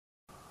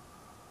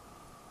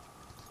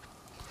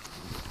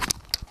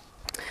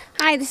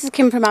Hi, this is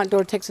Kim from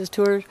Outdoor Texas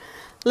Tours.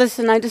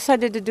 Listen, I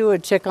decided to do a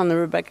check on the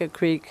Rebecca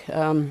Creek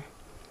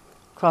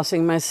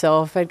crossing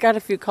myself. I got a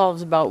few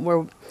calls about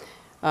where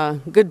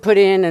good put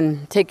in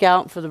and take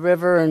out for the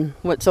river and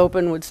what's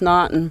open, what's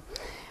not. And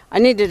I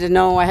needed to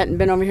know. I hadn't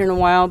been over here in a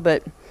while,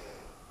 but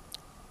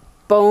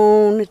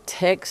Bone,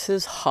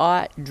 Texas,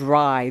 hot,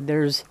 dry.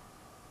 There's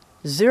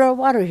zero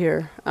water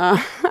here.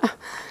 But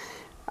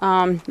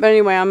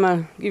anyway, I'm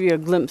going to give you a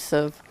glimpse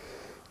of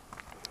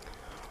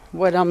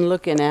what I'm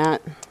looking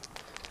at.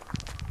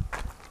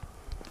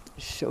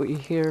 Show you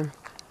here.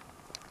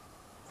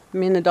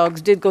 Me and the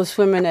dogs did go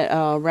swimming at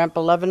ramp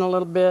 11 a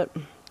little bit,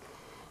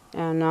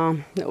 and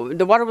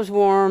the water was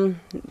warm,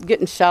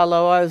 getting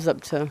shallow. I was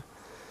up to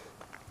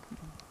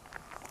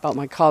about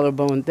my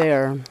collarbone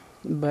there,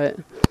 but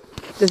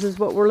this is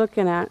what we're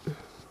looking at.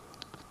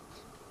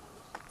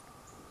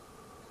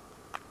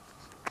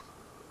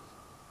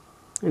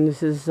 And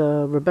this is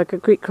Rebecca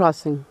Creek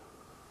crossing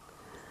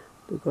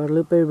the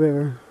Guadalupe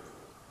River.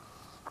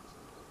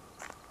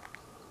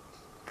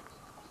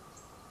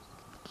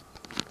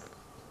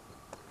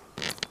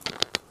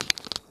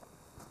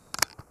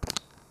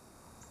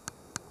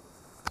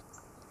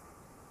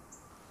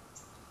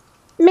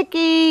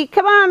 Mickey,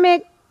 come on,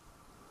 Mick.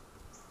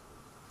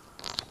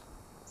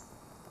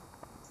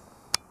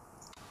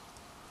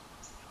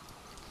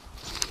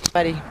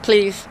 Buddy,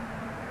 please.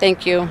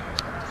 Thank you.